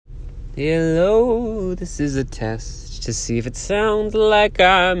Hello, this is a test to see if it sounds like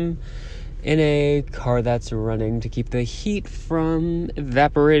I'm in a car that's running to keep the heat from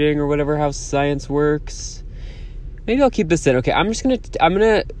evaporating or whatever, how science works. Maybe I'll keep this in. Okay, I'm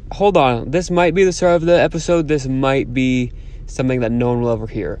gonna hold on. This might be the start of the episode. This might be something that no one will ever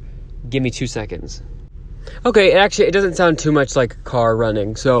hear. Give me 2 seconds. Okay, it doesn't sound too much like a car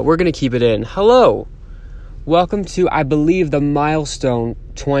running, so we're gonna keep it in. Hello. Welcome to, I believe, the milestone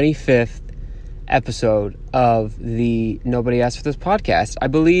 25th episode of the Nobody Asked for This podcast. I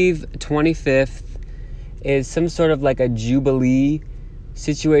believe 25th is some sort of like a jubilee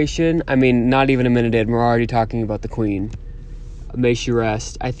situation. I mean, not even a minute in, we're already talking about the Queen. May she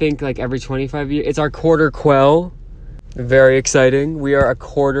rest. I think like every 25 years, it's our quarter quell. Very exciting. We are a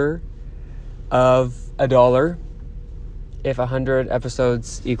quarter of $1 if 100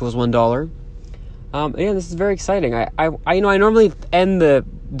 episodes equals $1. This is very exciting. I normally end the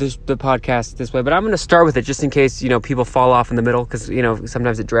podcast this way, but I'm going to start with it just in case, people fall off in the middle, because,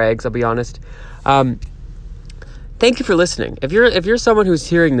 sometimes it drags, I'll be honest. Thank you for listening. If you're someone who's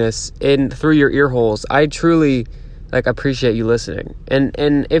hearing this through your ear holes, I truly appreciate you listening.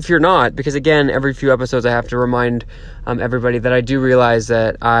 And if you're not, because again, every few episodes I have to remind everybody that I do realize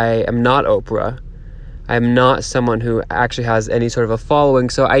that I am not Oprah. I'm not someone who actually has any sort of a following,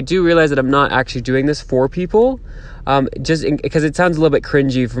 so I do realize that I'm not actually doing this for people, because it sounds a little bit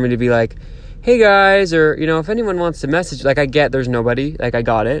cringy for me to be like, hey guys, or, if anyone wants to message, I get there's nobody, I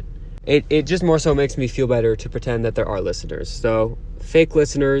got it. It just more so makes me feel better to pretend that there are listeners. So, fake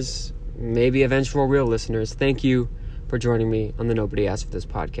listeners, maybe eventual real listeners, thank you for joining me on the Nobody Asked for This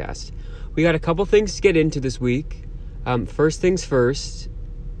podcast. We got a couple things to get into this week. First things first.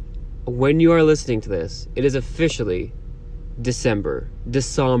 When you are listening to this, it is officially December.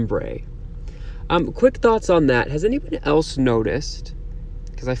 Quick thoughts on that. Has anyone else noticed?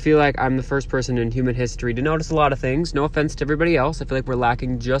 Because I feel like I'm the first person in human history to notice a lot of things. No offense to everybody else. I feel like we're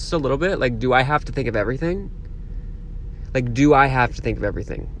lacking just a little bit. Do I have to think of everything? I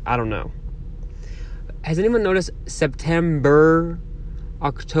don't know. Has anyone noticed September,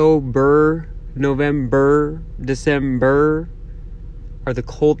 October, November, December are the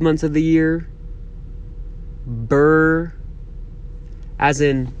cold months of the year? As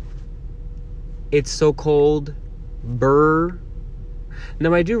in, it's so cold.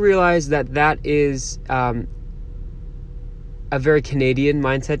 Now, I do realize that is a very Canadian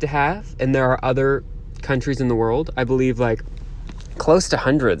mindset to have, and there are other countries in the world. I believe close to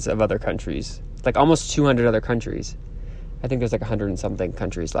hundreds of other countries, almost 200 other countries. I think there's 100 and something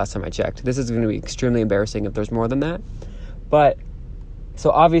countries last time I checked. This is going to be extremely embarrassing if there's more than that. But so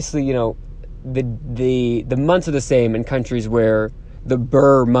obviously, the months are the same in countries where the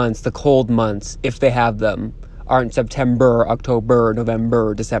months, the cold months, if they have them, aren't September, October,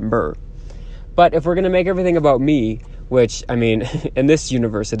 November, December. But if we're going to make everything about me, which, in this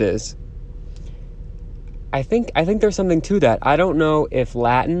universe it is, I think there's something to that. I don't know if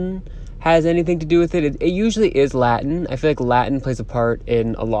Latin has anything to do with it. It usually is Latin. I feel like Latin plays a part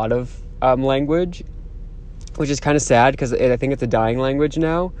in a lot of language, which is kind of sad because I think it's a dying language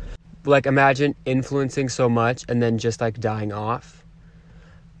now. Imagine influencing so much and then just dying off.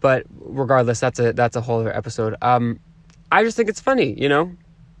 But regardless, that's a whole other episode. I just think it's funny,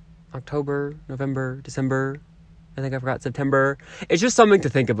 October, November, December. I think I forgot September. It's just something to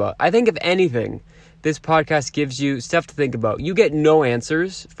think about. I think if anything, this podcast gives you stuff to think about. You get no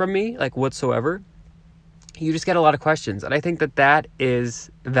answers from me, whatsoever. You just get a lot of questions. And I think that is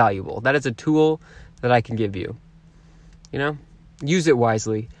valuable. That is a tool that I can give you. Use it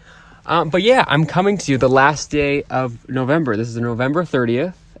wisely. But yeah, I'm coming to you the last day of November. This is November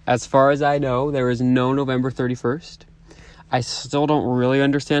 30th. As far as I know, there is no November 31st. I still don't really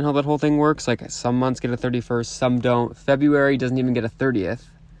understand how that whole thing works. Some months get a 31st, some don't. February doesn't even get a 30th.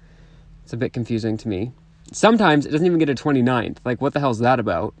 It's a bit confusing to me. Sometimes it doesn't even get a 29th. What the hell is that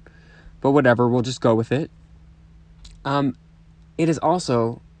about? But whatever, we'll just go with it. It is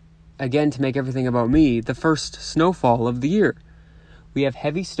also, again, to make everything about me, the first snowfall of the year. We have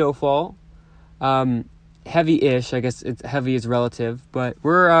heavy snowfall, heavy-ish. I guess it's heavy is relative, but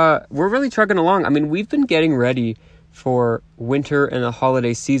we're really trucking along. We've been getting ready for winter and the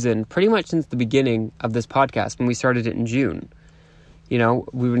holiday season pretty much since the beginning of this podcast when we started it in June.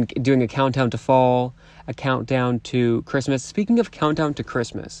 We've been doing a countdown to fall, a countdown to Christmas. Speaking of countdown to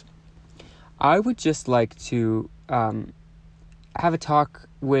Christmas, I would just like to have a talk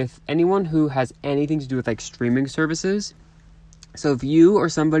with anyone who has anything to do with streaming services. So if you or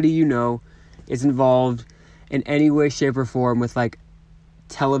somebody is involved in any way, shape, or form with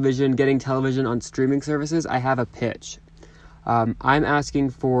getting television on streaming services, I have a pitch. I'm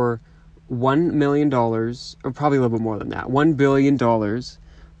asking for $1 million, or probably a little bit more than that, $1 billion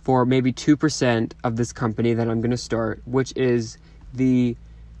for maybe 2% of this company that I'm going to start, which is the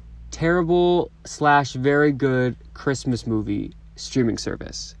terrible / very good Christmas movie streaming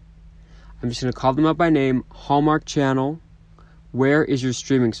service. I'm just going to call them up by name. Hallmark Channel, where is your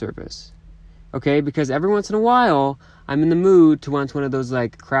streaming service? Okay, because every once in a while, I'm in the mood to watch one of those,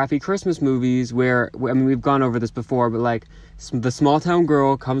 like, crappy Christmas movies where, I mean, we've gone over this before, but, like, the small town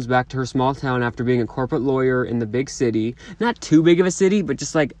girl comes back to her small town after being a corporate lawyer in the big city. Not too big of a city, but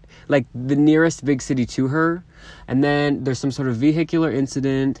just, like the nearest big city to her. And then there's some sort of vehicular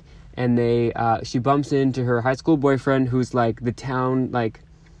incident, and she bumps into her high school boyfriend, who's, like, the town, like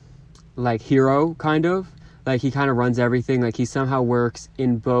hero, kind of. Like, he kind of runs everything. Like, he somehow works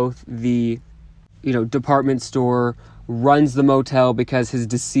in both the, department store, runs the motel because his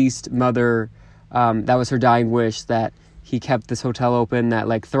deceased mother, that was her dying wish, that he kept this hotel open that,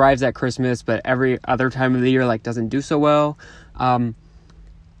 like, thrives at Christmas, but every other time of the year, like, doesn't do so well.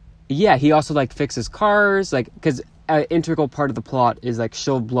 He also, like, fixes cars, like, because an integral part of the plot is, like,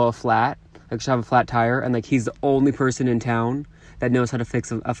 she'll blow a flat, like, she'll have a flat tire, and, like, he's the only person in town that knows how to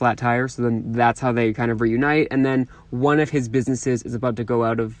fix a flat tire. So then that's how they kind of reunite. And then one of his businesses is about to go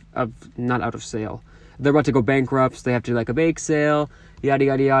not out of sale. They're about to go bankrupt. So they have to do, like, a bake sale, yada,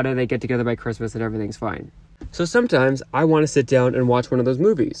 yada, yada. They get together by Christmas and everything's fine. So sometimes I want to sit down and watch one of those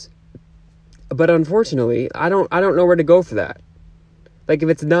movies. But unfortunately, I don't know where to go for that. Like, if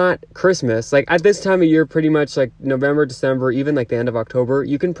it's not Christmas, like, at this time of year, pretty much, like, November, December, even, like, the end of October,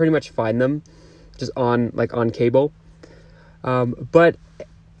 you can pretty much find them just on cable. But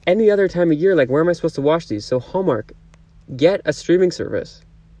any other time of year, like, where am I supposed to watch these? So Hallmark, get a streaming service.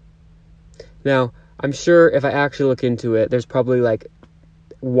 Now, I'm sure if I actually look into it, there's probably, like,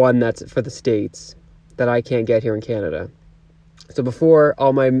 one that's for the States that I can't get here in Canada. So before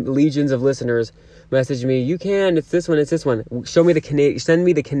all my legions of listeners message me, you can, it's this one, send me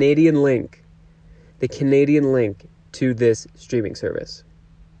the Canadian link to this streaming service.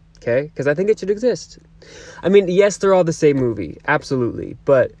 Okay? Because I think it should exist. I mean, yes, they're all the same movie. Absolutely.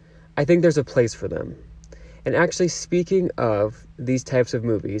 But I think there's a place for them. And actually, speaking of these types of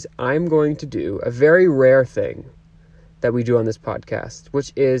movies, I'm going to do a very rare thing that we do on this podcast,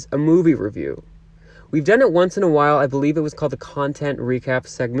 which is a movie review. We've done it once in a while. I believe it was called the Content Recap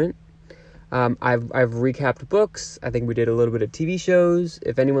segment. I've recapped books. I think we did a little bit of TV shows.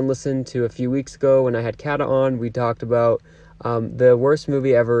 If anyone listened to a few weeks ago when I had Kata on, we talked about the worst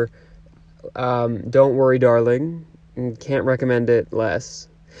movie ever, Don't Worry, Darling. Can't recommend it less.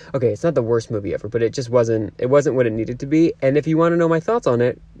 Okay, it's not the worst movie ever, but it just wasn't what it needed to be. And if you want to know my thoughts on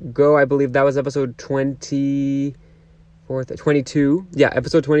it, I believe that was episode 22. Yeah,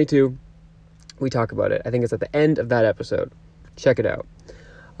 episode 22. We talk about it. I think it's at the end of that episode. Check it out.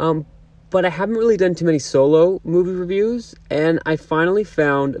 But I haven't really done too many solo movie reviews, and I finally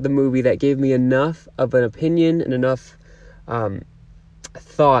found the movie that gave me enough of an opinion and enough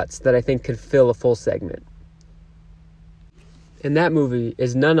thoughts that I think could fill a full segment. And that movie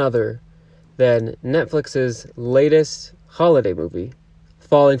is none other than Netflix's latest holiday movie,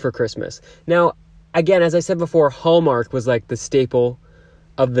 Falling for Christmas. Now, again, as I said before, Hallmark was, like, the staple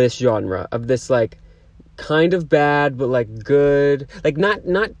of this genre, of this, like, kind of bad, but, like, good. Like, not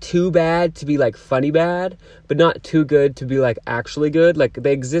too bad to be, like, funny bad, but not too good to be, like, actually good. Like,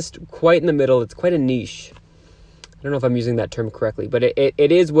 they exist quite in the middle. It's quite a niche. I don't know if I'm using that term correctly, but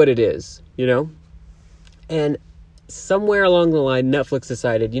it is what it is, you know? And somewhere along the line, Netflix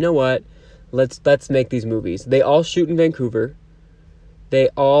decided, you know what? Let's make these movies. They all shoot in Vancouver. They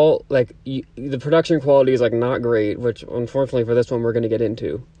all, like, the production quality is, like, not great, which, unfortunately, for this one, we're going to get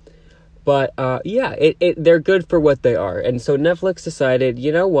into. But, they're good for what they are. And so Netflix decided,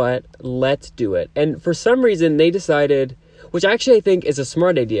 you know what? Let's do it. And for some reason, they decided, which actually I think is a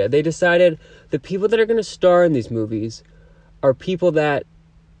smart idea, they decided the people that are going to star in these movies are people that,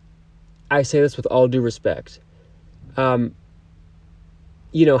 I say this with all due respect, have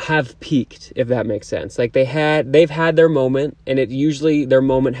peaked, if that makes sense. Like, they've had their moment, and their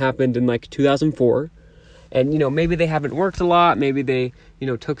moment happened in, like, 2004. And, maybe they haven't worked a lot. Maybe they,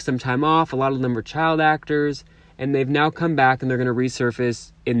 took some time off. A lot of them are child actors. And they've now come back and they're going to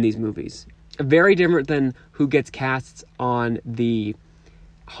resurface in these movies. Very different than who gets cast on the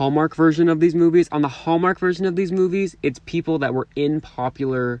Hallmark version of these movies. On the Hallmark version of these movies, it's people that were in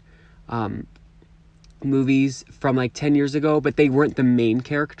popular movies from, like, 10 years ago, but they weren't the main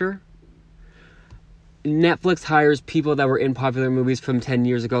character. Netflix hires people that were in popular movies from 10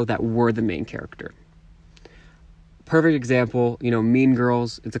 years ago that were the main character. Perfect example, Mean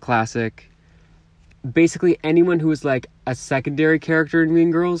Girls, it's a classic. basically anyone who is like a secondary character in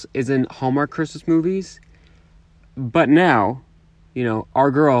Mean Girls is in Hallmark Christmas movies. But now,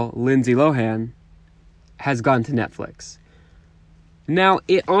 our girl, Lindsay Lohan, has gone to Netflix. Now,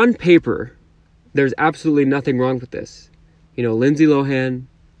 on paper, there's absolutely nothing wrong with this. Lindsay Lohan,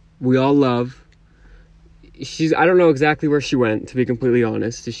 we all love. I don't know exactly where she went, to be completely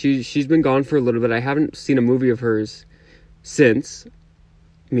honest. She's been gone for a little bit. I haven't seen a movie of hers since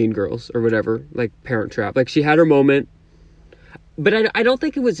Mean Girls or whatever, like Parent Trap. Like, she had her moment, but I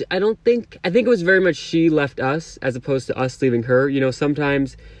think it was very much she left us as opposed to us leaving her.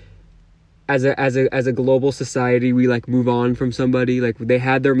 Sometimes as a global society, we like move on from somebody. Like, they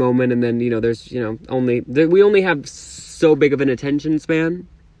had their moment, and then there's we only have so big of an attention span.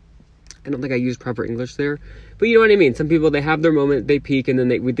 I don't think I used proper English there, but you know what I mean. Some people, they have their moment, they peak, and then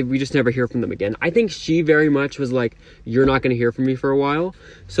we just never hear from them again. I think she very much was like, you're not going to hear from me for a while.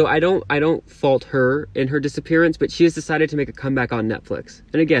 So I don't fault her in her disappearance, but she has decided to make a comeback on Netflix.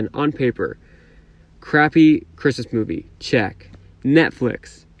 And again, on paper, crappy Christmas movie, check.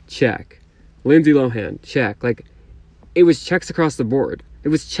 Netflix, check. Lindsay Lohan, check. Like, it was checks across the board. It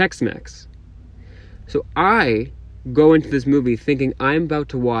was Chex-Mex. So I go into this movie thinking I'm about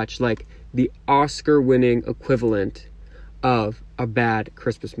to watch like the Oscar-winning equivalent of a bad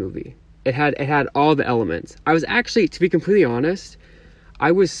Christmas movie. It had all the elements. I was actually, to be completely honest,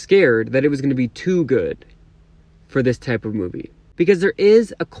 I was scared that it was going to be too good for this type of movie, because there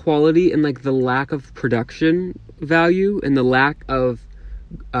is a quality in like the lack of production value and the lack of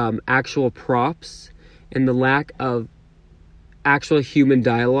actual props and the lack of actual human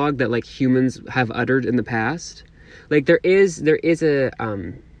dialogue that like humans have uttered in the past. Like, there is a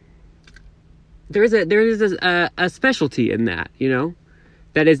specialty in that,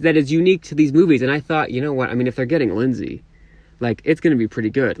 that is unique to these movies. And I thought, if they're getting Lindsay, like, it's going to be pretty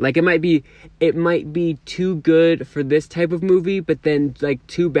good. Like, it might be too good for this type of movie, but then like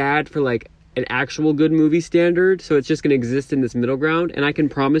too bad for like an actual good movie standard. So it's just going to exist in this middle ground. And I can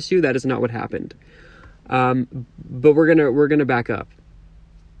promise you that is not what happened. But we're going to back up.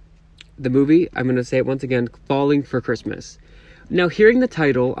 The movie, I'm going to say it once again, Falling for Christmas. Now, hearing the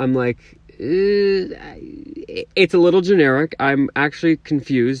title, I'm like, it's a little generic. I'm actually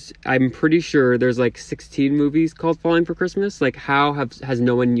confused. I'm pretty sure there's like 16 movies called Falling for Christmas. Like, has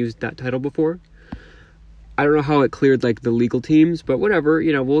no one used that title before? I don't know how it cleared like the legal teams, but whatever,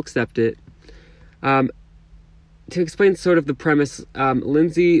 we'll accept it. To explain sort of the premise,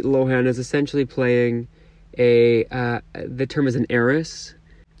 Lindsay Lohan is essentially playing the term is an heiress.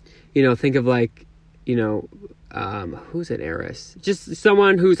 Think of like, who's an heiress? Just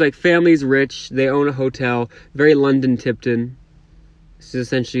someone who's like, family's rich, they own a hotel, very London Tipton. This is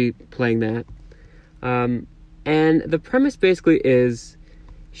essentially playing that. And the premise basically is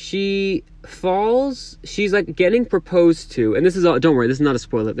she's like getting proposed to, and this is all, don't worry, this is not a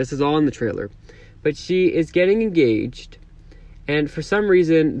spoiler, this is all in the trailer. But she is getting engaged, and for some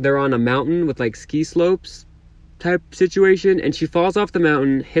reason, they're on a mountain with like ski slopes type situation, and she falls off the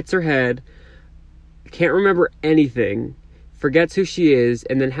mountain, hits her head, can't remember anything, forgets who she is,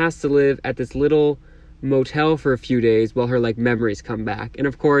 and then has to live at this little motel for a few days while her like memories come back. And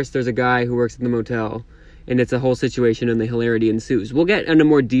of course, there's a guy who works in the motel, and it's a whole situation, and the hilarity ensues. We'll get in a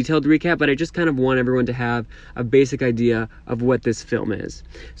more detailed recap, but I just kind of want everyone to have a basic idea of what this film is.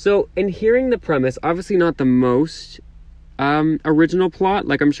 So, in hearing the premise, obviously not the most original plot.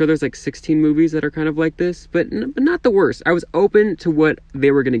 Like, I'm sure there's like 16 movies that are kind of like this, but not the worst. I was open to what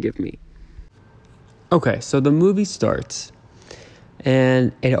they were going to give me. Okay, so the movie starts,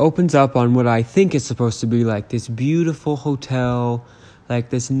 and it opens up on what I think is supposed to be like this beautiful hotel,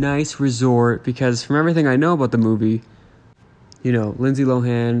 like this nice resort, because from everything I know about the movie, Lindsay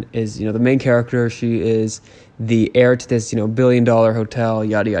Lohan is, the main character. She is the heir to this, $1 billion hotel,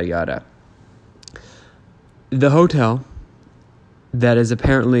 yada, yada, yada. The hotel that is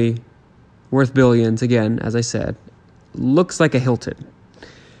apparently worth billions, again, as I said, looks like a Hilton.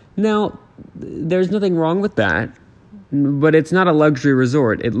 Now, there's nothing wrong with that, but it's not a luxury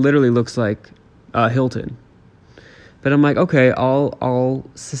resort. It literally looks like a Hilton. But I'm like, okay, I'll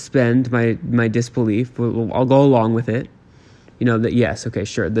suspend my disbelief. I'll go along with it. That yes, okay,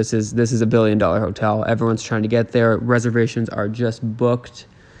 sure. This is a $1 billion hotel. Everyone's trying to get there. Reservations are just booked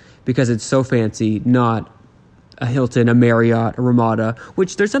because it's so fancy. Not a Hilton, a Marriott, a Ramada.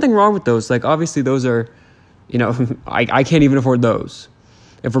 Which there's nothing wrong with those. Like, obviously those are, I can't even afford those,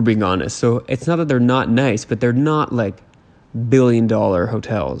 if we're being honest. So it's not that they're not nice, but they're not like $1 billion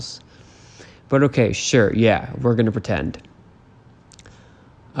hotels. But okay, sure, yeah, we're going to pretend.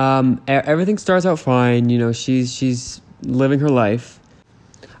 Everything starts out fine, she's living her life.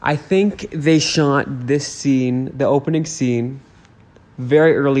 I think they shot this scene, the opening scene,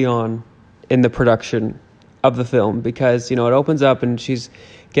 very early on in the production of the film, because, it opens up and she's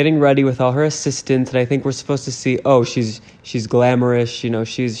getting ready with all her assistants, and I think we're supposed to see, she's glamorous,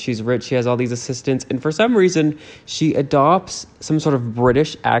 she's rich, she has all these assistants, and for some reason she adopts some sort of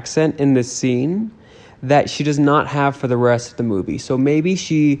British accent in this scene that she does not have for the rest of the movie. So maybe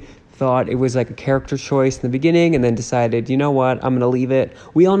she thought it was like a character choice in the beginning and then decided, you know what, I'm going to leave it.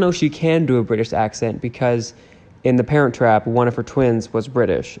 We all know she can do a British accent because in The Parent Trap, one of her twins was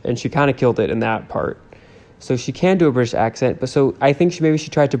British, and she kind of killed it in that part. So she can do a British accent, but so I think maybe she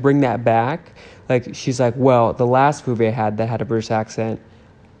tried to bring that back. Like, she's like, well, the last movie I had that had a British accent,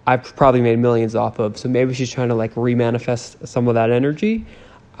 I probably made millions off of, so maybe she's trying to, like, remanifest some of that energy.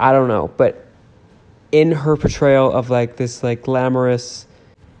 I don't know, but in her portrayal of, like, this, like, glamorous,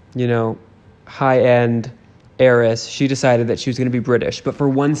 high-end heiress, she decided that she was going to be British, but for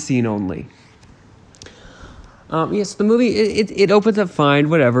one scene only. Yes, the movie, it opens up fine,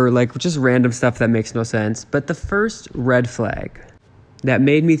 whatever, like, just random stuff that makes no sense. But the first red flag that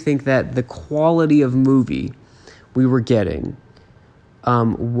made me think that the quality of movie we were getting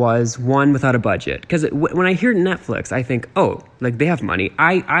was one without a budget. Because when I hear Netflix, I think, they have money.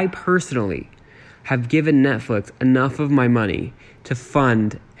 I personally have given Netflix enough of my money to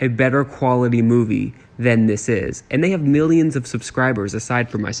fund a better quality movie than this is. And they have millions of subscribers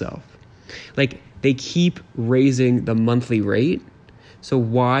aside from myself. Like, they keep raising the monthly rate. So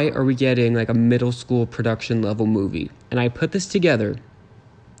why are we getting like a middle school production level movie? And I put this together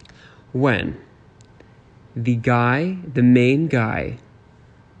when the main guy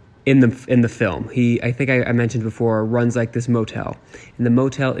in the film, I think I mentioned before, runs like this motel, and the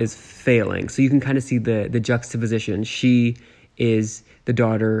motel is failing. So you can kind of see the juxtaposition. She is the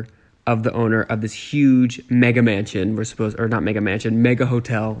daughter of the owner of this huge mega mansion, mega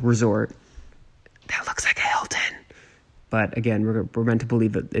hotel resort that looks like a Hilton. But again, we're meant to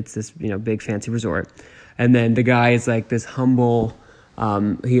believe that it's this, big fancy resort. And then the guy is like this humble,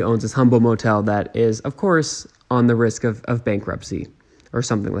 he owns this humble motel that is, of course, on the risk of bankruptcy or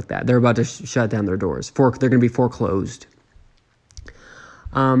something like that. They're about to shut down their doors. They're going to be foreclosed.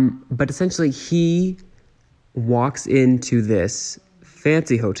 But essentially, he walks into this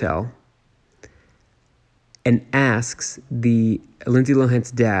fancy hotel and asks Lindsay Lohan's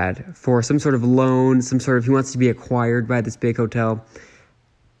dad for some sort of loan, he wants to be acquired by this big hotel.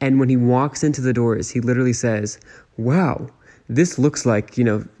 And when he walks into the doors, he literally says, wow, this looks like,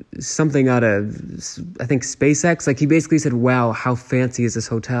 something out of, I think, SpaceX. Like, he basically said, wow, how fancy is this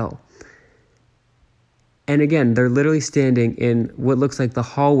hotel? And again, they're literally standing in what looks like the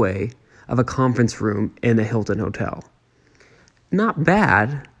hallway of a conference room in a Hilton hotel. Not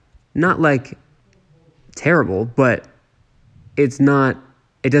bad, not like terrible, but it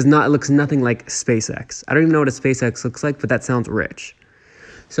looks nothing like SpaceX. I don't even know what a SpaceX looks like, but that sounds rich.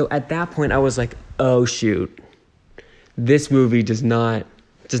 So at that point, I was like, oh shoot, this movie does not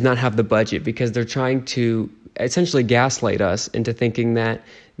have the budget, because they're trying to essentially gaslight us into thinking that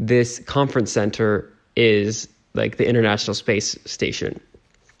this conference center is like the International Space Station.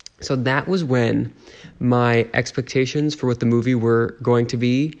 So that was when my expectations for what the movie were going to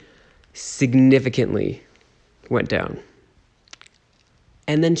be significantly went down.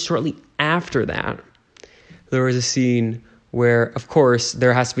 And then shortly after that, there was a scene where, of course,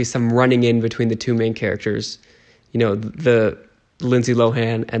 there has to be some running in between the two main characters, the Lindsay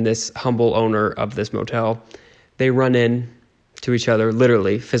Lohan and this humble owner of this motel. They run in to each other,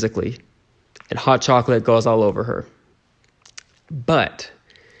 literally, physically, and hot chocolate goes all over her. But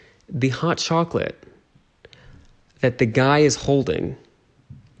the hot chocolate that the guy is holding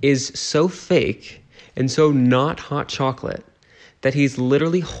is so fake and so not hot chocolate that he's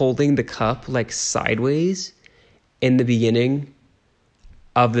literally holding the cup like sideways in the beginning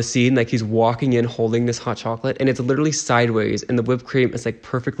of the scene. Like, he's walking in holding this hot chocolate, and it's literally sideways, and the whipped cream is like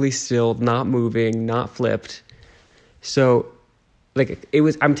perfectly still, not moving, not flipped. So like,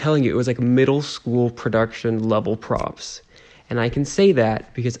 I'm telling you, it was like middle school production level props. And I can say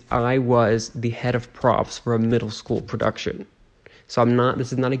that because I was the head of props for a middle school production. So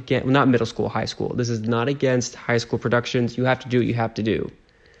this is not against, not middle school, high school. This is not against high school productions. You have to do what you have to do.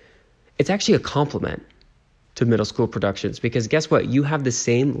 It's actually a compliment to middle school productions, because guess what? You have the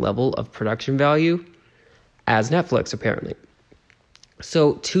same level of production value as Netflix, apparently.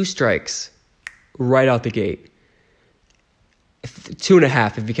 So 2 strikes right out the gate.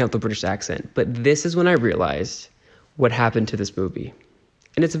 2.5 if you count the British accent. But this is when I realized what happened to this movie.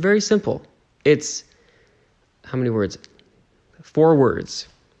 And it's very simple. It's, how many words? 4 words.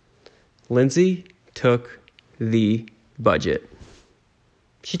 Lindsay took the budget.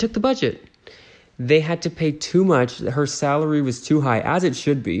 She took the budget. They had to pay too much. Her salary was too high, as it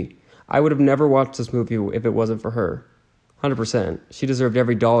should be. I would have never watched this movie if it wasn't for her. 100%. She deserved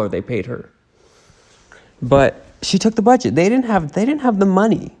every dollar they paid her. But she took the budget. They didn't have the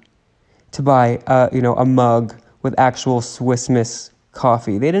money to buy a mug with actual Swiss Miss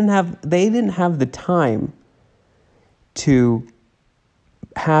coffee. They didn't have the time to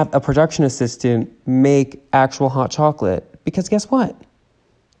have a production assistant make actual hot chocolate, because guess what?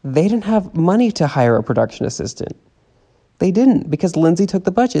 They didn't have money to hire a production assistant. They didn't, because Lindsay took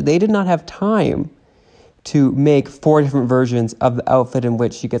the budget. They did not have time to make 4 different versions of the outfit in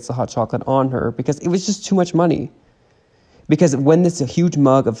which she gets the hot chocolate on her, because it was just too much money. Because when this huge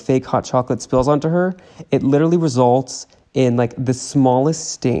mug of fake hot chocolate spills onto her, it literally results in like the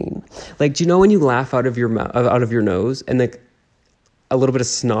smallest stain. Like, do you know when you laugh out of your nose and like a little bit of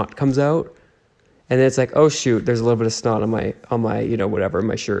snot comes out, and then it's like, oh shoot, there's a little bit of snot on my whatever,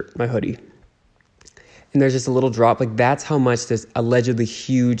 my shirt, my hoodie, and there's just a little drop. Like, that's how much this allegedly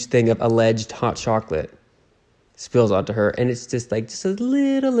huge thing of alleged hot chocolate spills onto her, and it's just a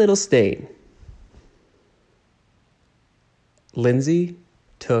little stain. Lindsay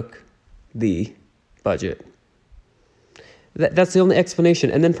took the budget. That's the only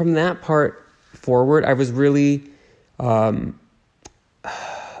explanation. And then from that part forward, I was really, I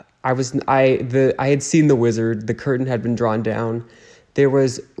had seen The Wizard. The curtain had been drawn down. There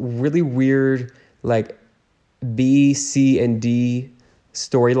was really weird, like, B, C, and D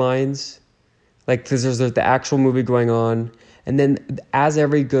storylines. Like, because there's the actual movie going on. And then, as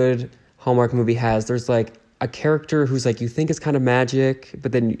every good Hallmark movie has, there's, like, a character who's, like, you think is kind of magic,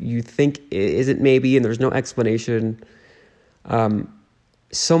 but then you think isn't maybe, and there's no explanation.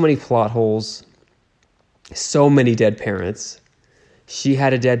 So many plot holes. So many dead parents. She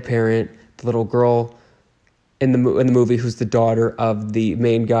had a dead parent. The little girl in the movie, who's the daughter of the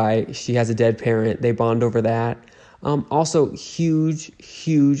main guy, she has a dead parent. They bond over that. Also,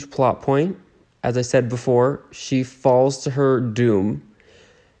 huge plot point. As I said before, she falls to her doom.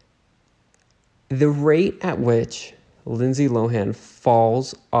 The rate at which Lindsay Lohan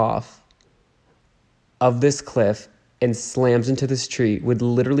falls off of this cliff and slams into this tree would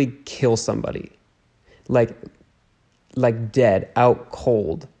literally kill somebody. Like dead, out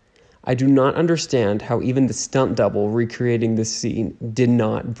cold. I do not understand how even the stunt double recreating this scene did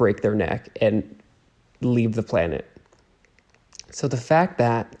not break their neck and leave the planet. So the fact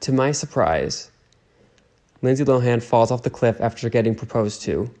that, to my surprise, Lindsay Lohan falls off the cliff after getting proposed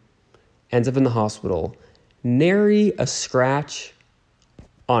to, ends up in the hospital, nary a scratch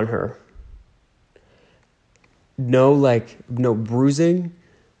on her. No bruising,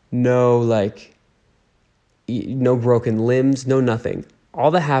 no broken limbs, no nothing.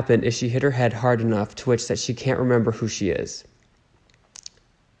 All that happened is she hit her head hard enough to which that she can't remember who she is.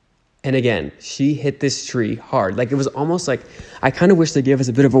 And again, she hit this tree hard. Like, it was almost like, I kind of wish they gave us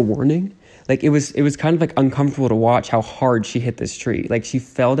a bit of a warning. Like, it was kind of like uncomfortable to watch how hard she hit this tree. Like, she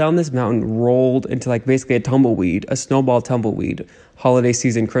fell down this mountain, rolled into like basically a snowball tumbleweed, holiday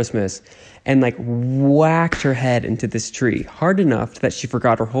season, Christmas, and like whacked her head into this tree hard enough that she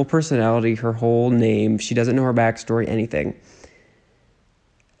forgot her whole personality, her whole name. She doesn't know her backstory, anything.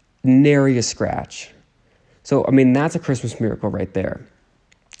 Nary a scratch. So, I mean, that's a Christmas miracle right there.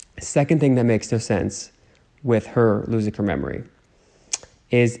 Second thing that makes no sense with her losing her memory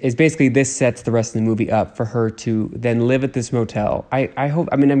is basically this sets the rest of the movie up for her to then live at this motel. I hope,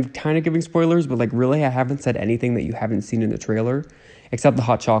 I mean, I'm kind of giving spoilers, but like really I haven't said anything that you haven't seen in the trailer, except the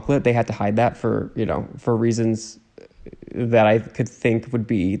hot chocolate. They had to hide that for reasons that I could think would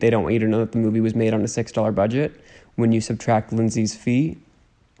be, they don't want you to know that the movie was made on a $6 budget when you subtract Lindsay's fee.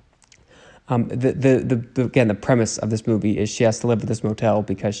 The premise of this movie is she has to live at this motel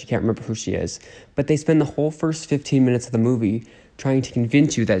because she can't remember who she is. But they spend the whole first 15 minutes of the movie trying to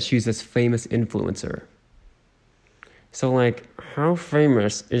convince you that she's this famous influencer. So, like, how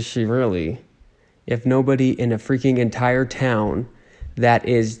famous is she really if nobody in a freaking entire town that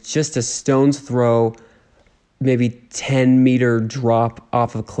is just a stone's throw, maybe 10-meter drop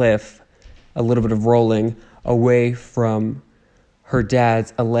off a cliff, a little bit of rolling away from her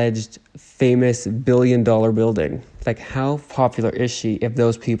dad's alleged famous billion-dollar building? Like, how popular is she if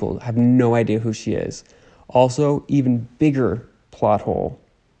those people have no idea who she is? Also, even bigger plot hole.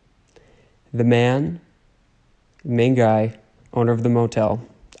 The main guy, owner of the motel,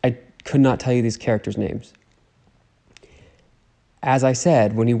 I could not tell you these characters' names. As I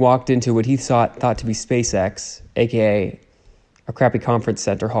said, when he walked into what he thought to be SpaceX, aka a crappy conference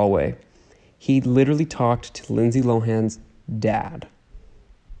center hallway, he literally talked to Lindsay Lohan's dad.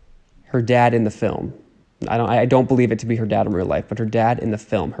 Her dad in the film. I don't believe it to be her dad in real life, but her dad in the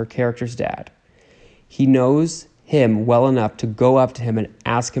film, her character's dad. He knows him well enough to go up to him and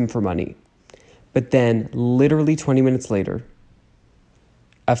ask him for money. But then, literally 20 minutes later,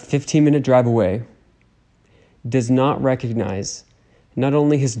 a 15-minute drive away, does not recognize not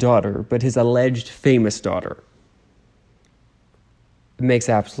only his daughter, but his alleged famous daughter. It makes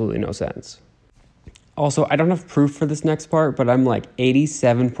absolutely no sense. Also, I don't have proof for this next part, but I'm like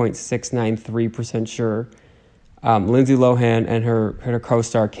 87.693% sure Lindsay Lohan and her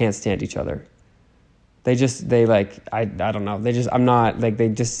co-star can't stand each other. I don't know. They just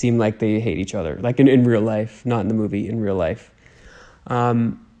seem like they hate each other. Like in real life, not in the movie, in real life.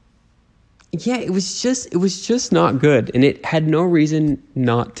 It was just not good. And it had no reason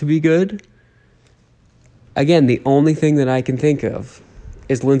not to be good. Again, the only thing that I can think of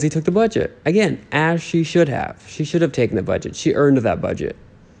is Lindsay took the budget. Again, as she should have. She should have taken the budget. She earned that budget.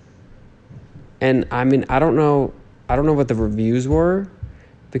 And I mean, I don't know what the reviews were,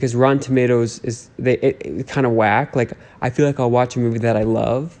 because Rotten Tomatoes it kind of whack. Like, I feel like I'll watch a movie that I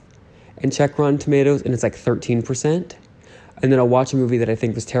love and check Rotten Tomatoes and it's like 13%. And then I'll watch a movie that I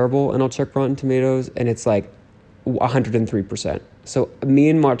think was terrible and I'll check Rotten Tomatoes and it's like 103%. So me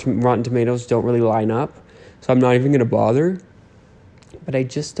and Rotten Tomatoes don't really line up. So I'm not even going to bother. But I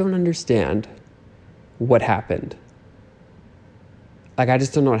just don't understand what happened. Like, I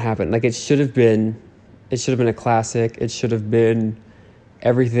just don't know what happened. Like, it should have been a classic. It should have been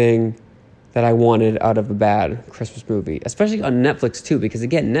everything that I wanted out of a bad Christmas movie, especially on Netflix too, because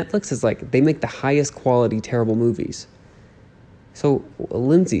again, Netflix is like, they make the highest quality terrible movies. So,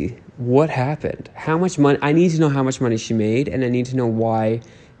 Lindsay, what happened? How much money? I need to know how much money she made, and I need to know why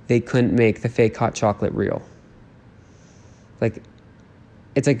they couldn't make the fake hot chocolate real. Like,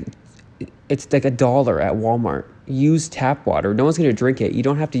 it's like $1 at Walmart. Use tap water. No one's going to drink it. You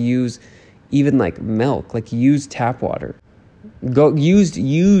don't have to use even like milk. Like, use tap water. Go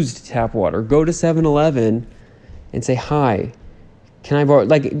used tap water. Go to 7-Eleven and say, "Hi, can I borrow?"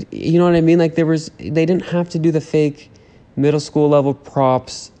 Like, you know what I mean? Like, they didn't have to do the fake middle school level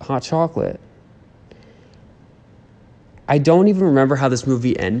props hot chocolate. I don't even remember how this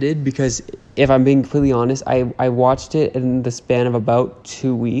movie ended, because if I'm being completely honest, I watched it in the span of about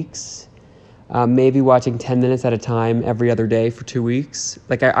 2 weeks, maybe watching 10 minutes at a time every other day for 2 weeks.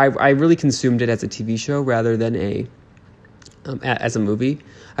 Like, I really consumed it as a TV show rather than as a movie.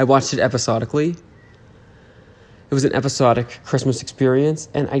 I watched it episodically. It was an episodic Christmas experience,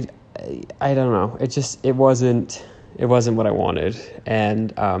 and I don't know. It wasn't what I wanted.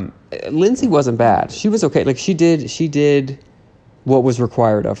 And Lindsay wasn't bad. She was okay. Like, she did what was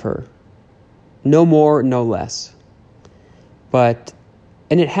required of her. No more, no less. And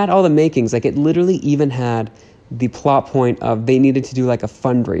it had all the makings. Like, it literally even had the plot point of they needed to do like a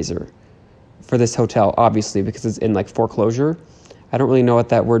fundraiser for this hotel, obviously, because it's in like foreclosure. I don't really know what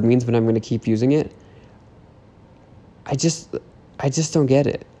that word means, but I'm going to keep using it. I just don't get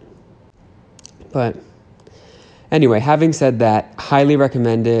it. But anyway, having said that, highly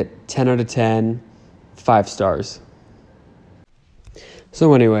recommend it. 10 out of 10, 5 stars.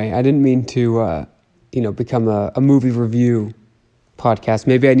 So anyway, I didn't mean to, become a movie review podcast.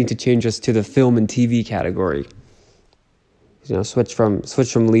 Maybe I need to change us to the film and TV category. Switch from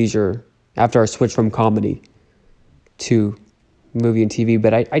leisure after I switch from comedy to movie and TV.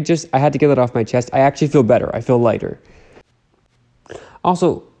 But I had to get that off my chest. I actually feel better. I feel lighter.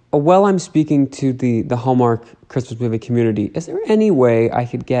 Also, while I'm speaking to the Hallmark Christmas movie community, is there any way I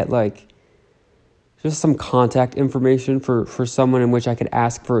could get like just some contact information for someone in which I could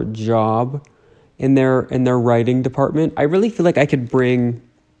ask for a job in their writing department? I really feel like I could bring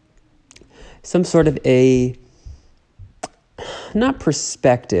some sort of not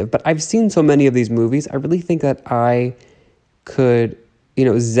perspective, but I've seen so many of these movies. I really think that I could,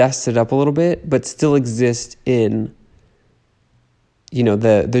 zest it up a little bit, but still exist in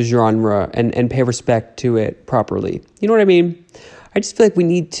the genre and pay respect to it properly. You know what I mean? I just feel like we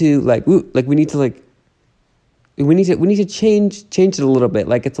need to change it a little bit.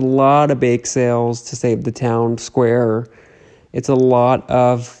 Like, it's a lot of bake sales to save the town square. It's a lot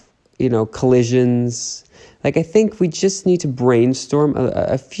of, collisions. Like, I think we just need to brainstorm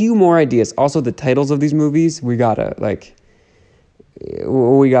a few more ideas. Also, the titles of these movies, we gotta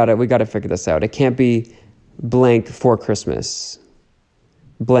figure this out. It can't be blank for Christmas,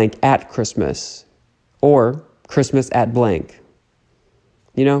 blank at Christmas, or Christmas at blank.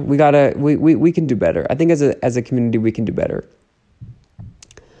 We can do better. I think as a community, we can do better.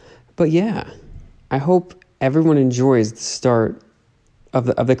 But yeah, I hope everyone enjoys the start of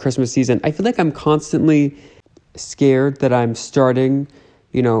the Christmas season. I feel like I'm constantly scared that I'm starting,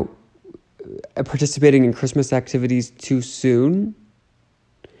 participating in Christmas activities too soon.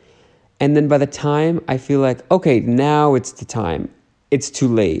 And then by the time I feel like, okay, now it's the time, it's too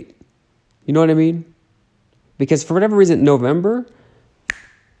late. You know what I mean? Because for whatever reason, November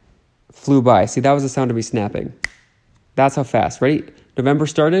flew by. See, that was the sound of me snapping. That's how fast. Ready? November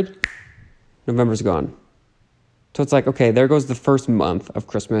started, November's gone. So it's like, okay, there goes the first month of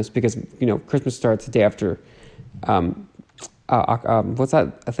Christmas because, Christmas starts the day after, what's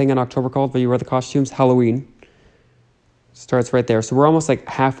that thing in October called where you wear the costumes? Halloween. Starts right there. So we're almost like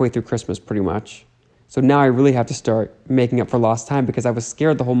halfway through Christmas pretty much. So now I really have to start making up for lost time because I was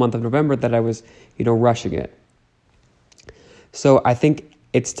scared the whole month of November that I was, rushing it. So I think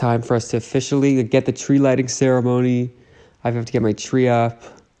it's time for us to officially get the tree lighting ceremony. I have to get my tree up.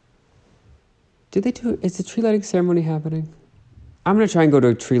 Is the tree lighting ceremony happening? I'm going to try and go to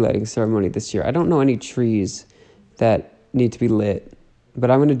a tree lighting ceremony this year. I don't know any trees that need to be lit,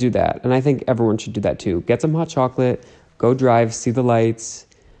 but I'm going to do that. And I think everyone should do that too. Get some hot chocolate, go drive, see the lights,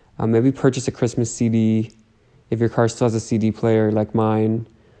 maybe purchase a Christmas CD if your car still has a CD player like mine.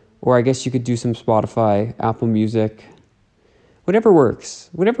 Or I guess you could do some Spotify, Apple Music, whatever works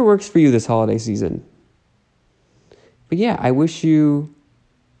for you this holiday season. But yeah, I wish you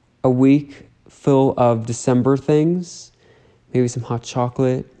a week full of December things, maybe some hot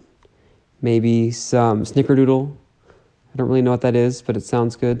chocolate, maybe some snickerdoodle. I don't really know what that is, but it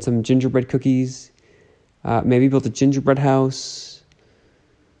sounds good. Some gingerbread cookies, maybe build a gingerbread house.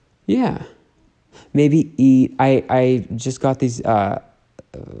 Yeah, maybe eat. I just got these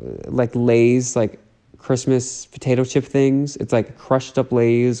like Lay's like Christmas potato chip things. It's like crushed up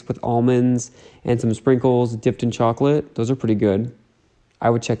Lay's with almonds and some sprinkles dipped in chocolate. Those are pretty good. I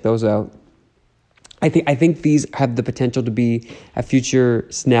would check those out. I think these have the potential to be a future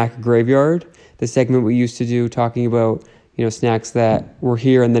snack graveyard. The segment we used to do talking about, snacks that were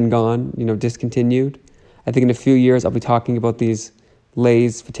here and then gone, discontinued. I think in a few years I'll be talking about these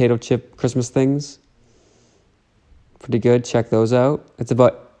Lay's potato chip Christmas things. Pretty good. Check those out. It's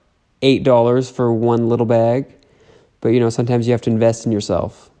about $8 for one little bag. But, sometimes you have to invest in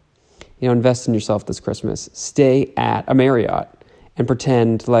yourself. Invest in yourself this Christmas. Stay at a Marriott and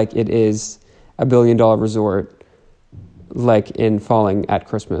pretend like it is $1 billion resort, like in Falling at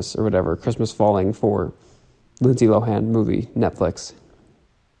Christmas or whatever. Christmas Falling for Lindsay Lohan movie, Netflix.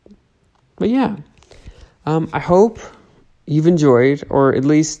 But yeah, I hope you've enjoyed, or at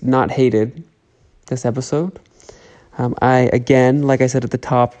least not hated, this episode. I, again, like I said at the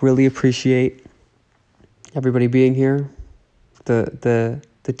top, really appreciate everybody being here. The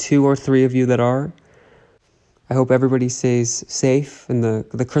 2 or 3 of you that are. I hope everybody stays safe in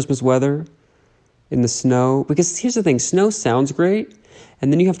the Christmas weather, in the snow. Because here's the thing, snow sounds great,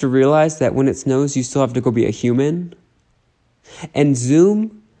 and then you have to realize that when it snows, you still have to go be a human. And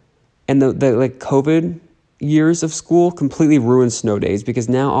Zoom and the like COVID years of school completely ruined snow days because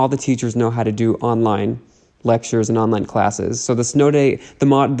now all the teachers know how to do online lectures and online classes. So the snow day, the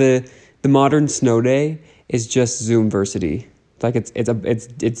modern snow day is just Zoomversity. Like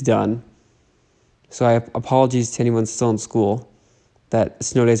it's done. So I have apologies to anyone still in school that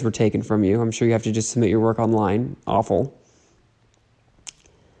snow days were taken from you. I'm sure you have to just submit your work online. Awful.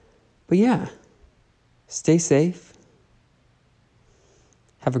 But yeah, stay safe.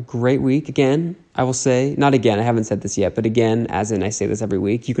 Have a great week. Again, I will say, not again, I haven't said this yet, but again, as in I say this every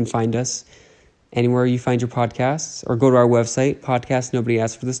week, you can find us anywhere you find your podcasts, or go to our website,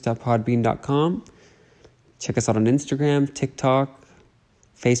 podcastnobodyaskedforthis.podbean.com. Check us out on Instagram, TikTok,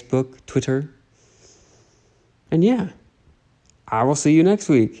 Facebook, Twitter. And yeah, I will see you next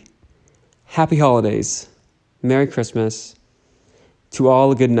week. Happy holidays. Merry Christmas. To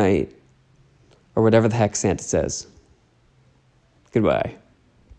all a good night. Or whatever the heck Santa says. Goodbye.